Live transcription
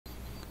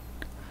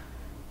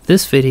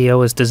This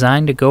video is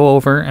designed to go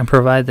over and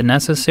provide the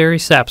necessary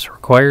steps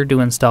required to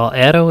install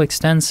ATTO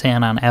Xtend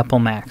SAN on Apple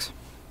Macs.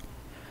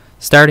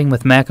 Starting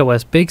with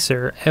macOS Big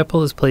Sur,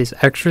 Apple has placed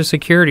extra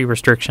security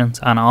restrictions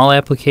on all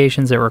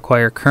applications that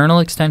require kernel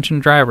extension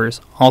drivers,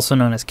 also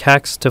known as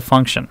kexts, to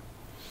function.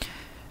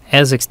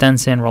 As Xtend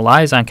SAN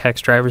relies on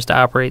kext drivers to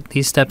operate,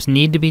 these steps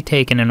need to be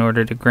taken in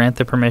order to grant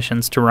the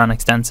permissions to run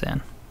Xtend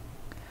SAN.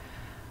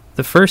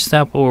 The first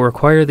step will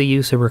require the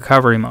use of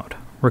recovery mode.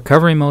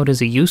 Recovery mode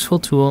is a useful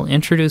tool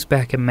introduced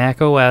back in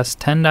macOS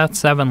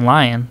 10.7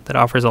 Lion that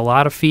offers a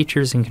lot of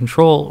features and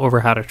control over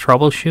how to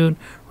troubleshoot,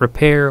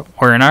 repair,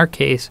 or in our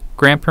case,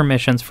 grant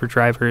permissions for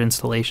driver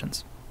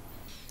installations.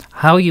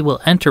 How you will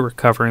enter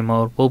recovery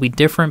mode will be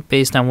different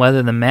based on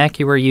whether the Mac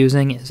you are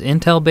using is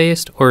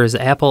Intel-based or is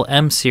Apple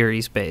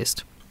M-Series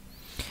based.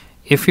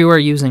 If you are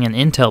using an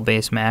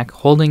Intel-based Mac,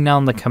 holding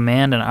down the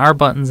Command and R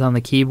buttons on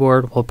the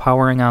keyboard while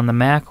powering on the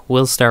Mac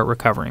will start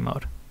recovery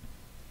mode.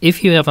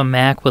 If you have a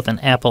Mac with an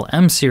Apple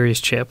M-Series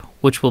chip,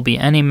 which will be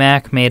any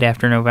Mac made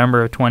after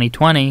November of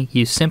 2020,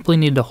 you simply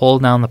need to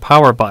hold down the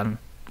power button.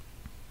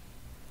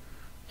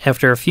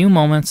 After a few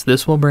moments,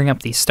 this will bring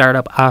up the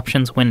Startup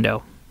Options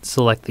window.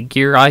 Select the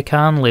gear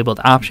icon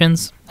labeled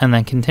Options, and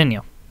then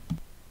continue.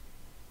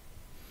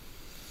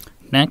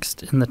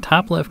 Next, in the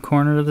top left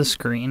corner of the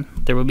screen,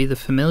 there will be the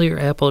familiar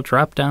Apple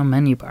drop-down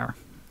menu bar.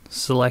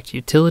 Select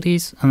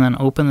Utilities, and then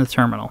open the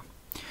terminal.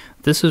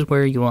 This is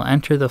where you will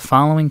enter the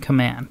following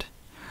command: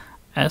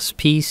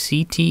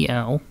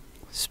 spctl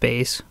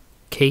space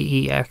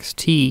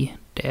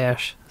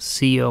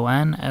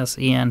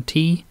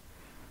kext-consent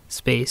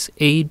space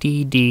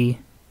add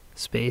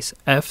space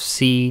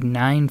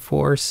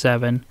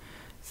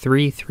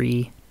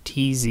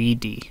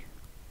fc94733tzd.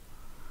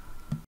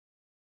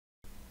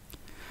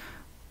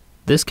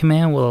 This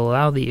command will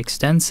allow the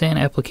Xtend SAN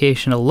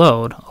application to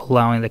load,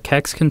 allowing the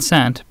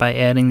kext-consent by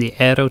adding the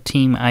ATTO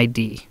team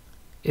ID.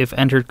 If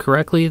entered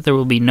correctly, there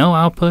will be no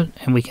output,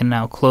 and we can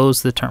now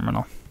close the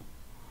terminal.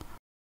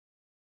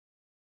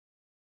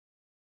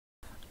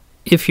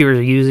 If you are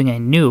using a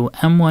new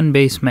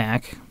M1-based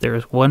Mac, there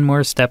is one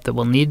more step that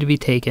will need to be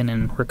taken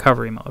in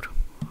recovery mode.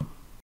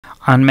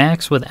 On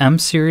Macs with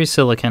M-Series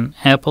silicon,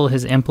 Apple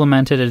has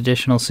implemented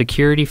additional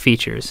security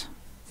features.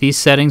 These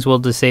settings will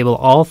disable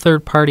all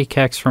third-party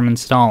kexts from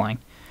installing.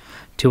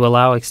 To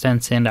allow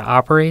Xtend SAN to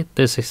operate,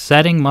 this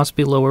setting must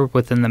be lowered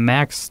within the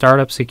Mac's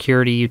Startup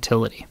Security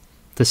utility.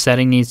 The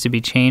setting needs to be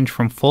changed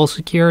from full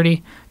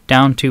security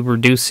down to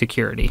reduced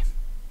security.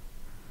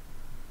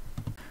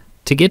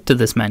 To get to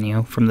this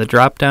menu, from the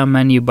drop-down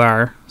menu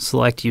bar,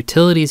 select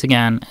Utilities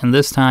again, and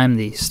this time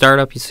the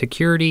Startup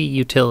Security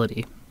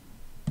utility.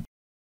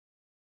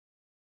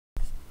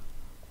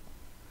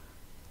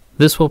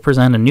 This will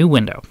present a new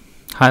window.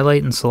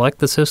 Highlight and select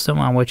the system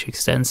on which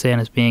Xtend SAN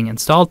is being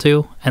installed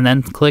to, and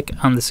then click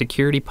on the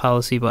Security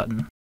Policy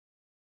button.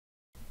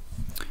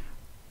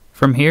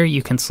 From here,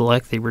 you can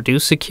select the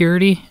Reduce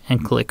Security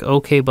and click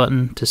OK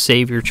button to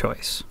save your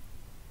choice.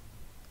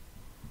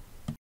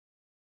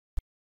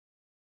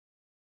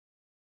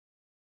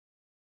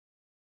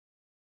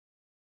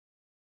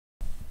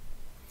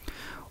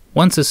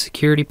 Once a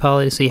security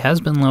policy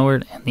has been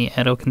lowered and the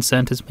ATTO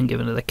consent has been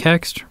given to the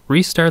kext,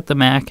 restart the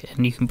Mac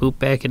and you can boot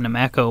back into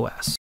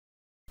macOS.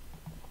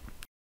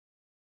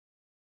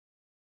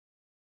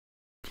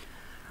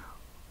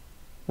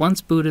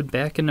 Once booted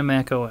back into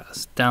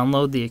macOS,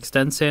 download the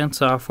Xtend SAN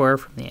software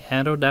from the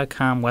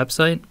atto.com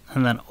website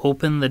and then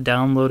open the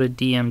downloaded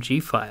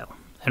DMG file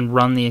and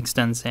run the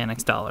Xtend SAN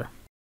installer.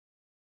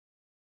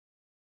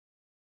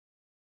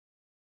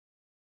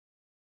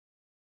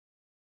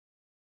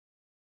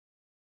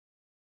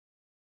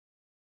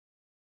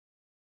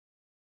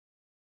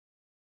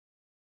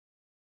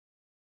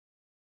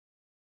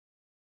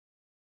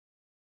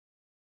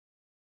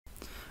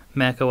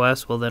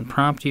 macOS will then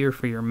prompt you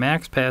for your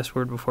Mac's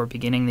password before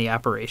beginning the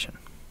operation.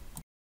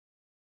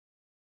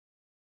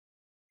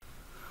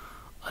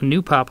 A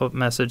new pop-up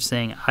message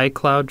saying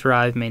iCloud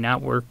Drive may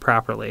not work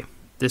properly.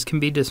 This can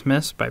be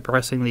dismissed by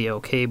pressing the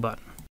OK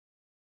button.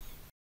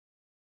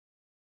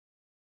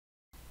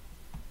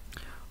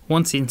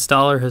 Once the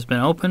installer has been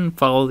opened,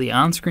 follow the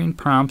on-screen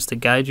prompts to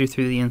guide you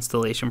through the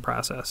installation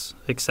process.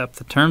 Accept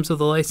the terms of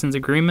the license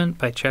agreement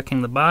by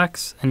checking the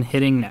box and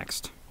hitting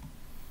Next.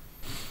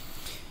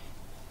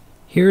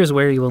 Here is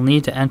where you will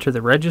need to enter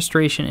the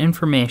registration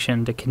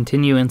information to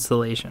continue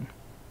installation.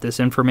 This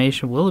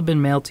information will have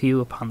been mailed to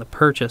you upon the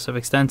purchase of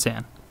Xtend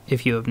SAN.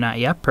 If you have not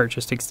yet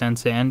purchased Xtend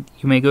SAN,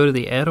 you may go to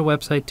the ATTO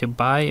website to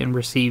buy and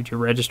receive your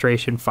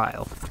registration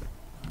file.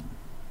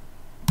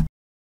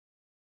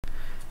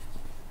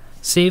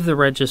 Save the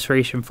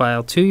registration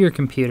file to your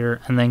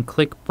computer and then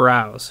click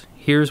Browse.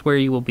 Here's where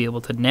you will be able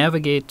to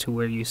navigate to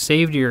where you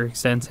saved your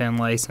Xtend SAN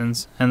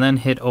license and then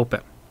hit Open.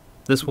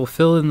 This will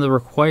fill in the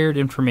required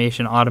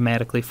information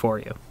automatically for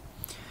you.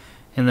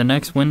 In the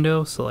next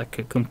window, select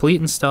a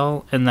complete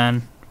install and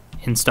then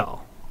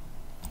Install.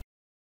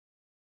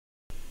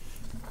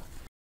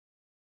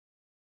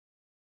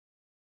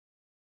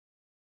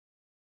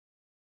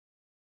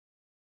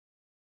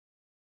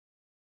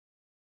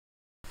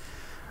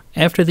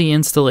 After the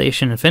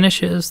installation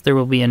finishes, there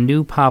will be a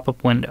new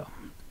pop-up window.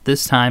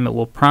 This time it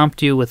will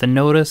prompt you with a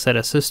notice that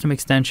a system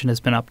extension has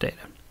been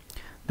updated.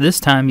 This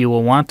time you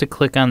will want to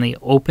click on the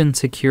Open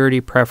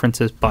Security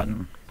Preferences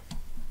button.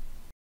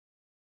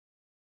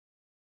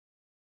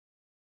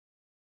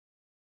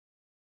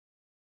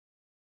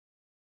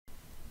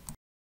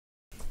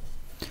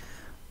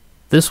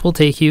 This will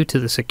take you to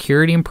the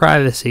Security and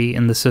Privacy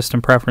in the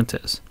System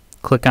Preferences.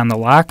 Click on the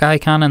lock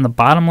icon in the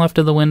bottom left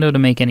of the window to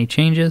make any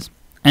changes,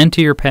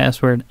 enter your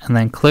password, and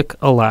then click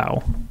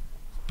Allow.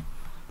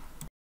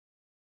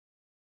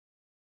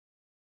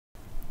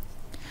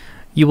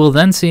 You will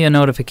then see a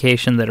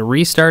notification that a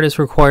restart is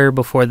required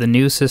before the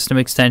new system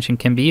extension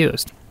can be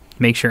used.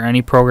 Make sure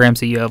any programs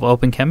that you have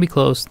open can be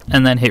closed,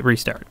 and then hit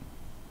Restart.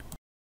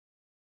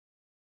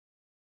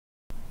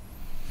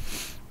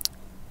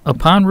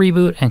 Upon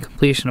reboot and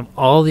completion of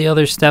all the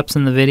other steps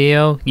in the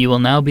video, you will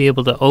now be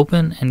able to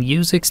open and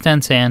use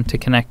Xtend SAN to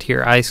connect to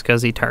your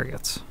iSCSI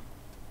targets.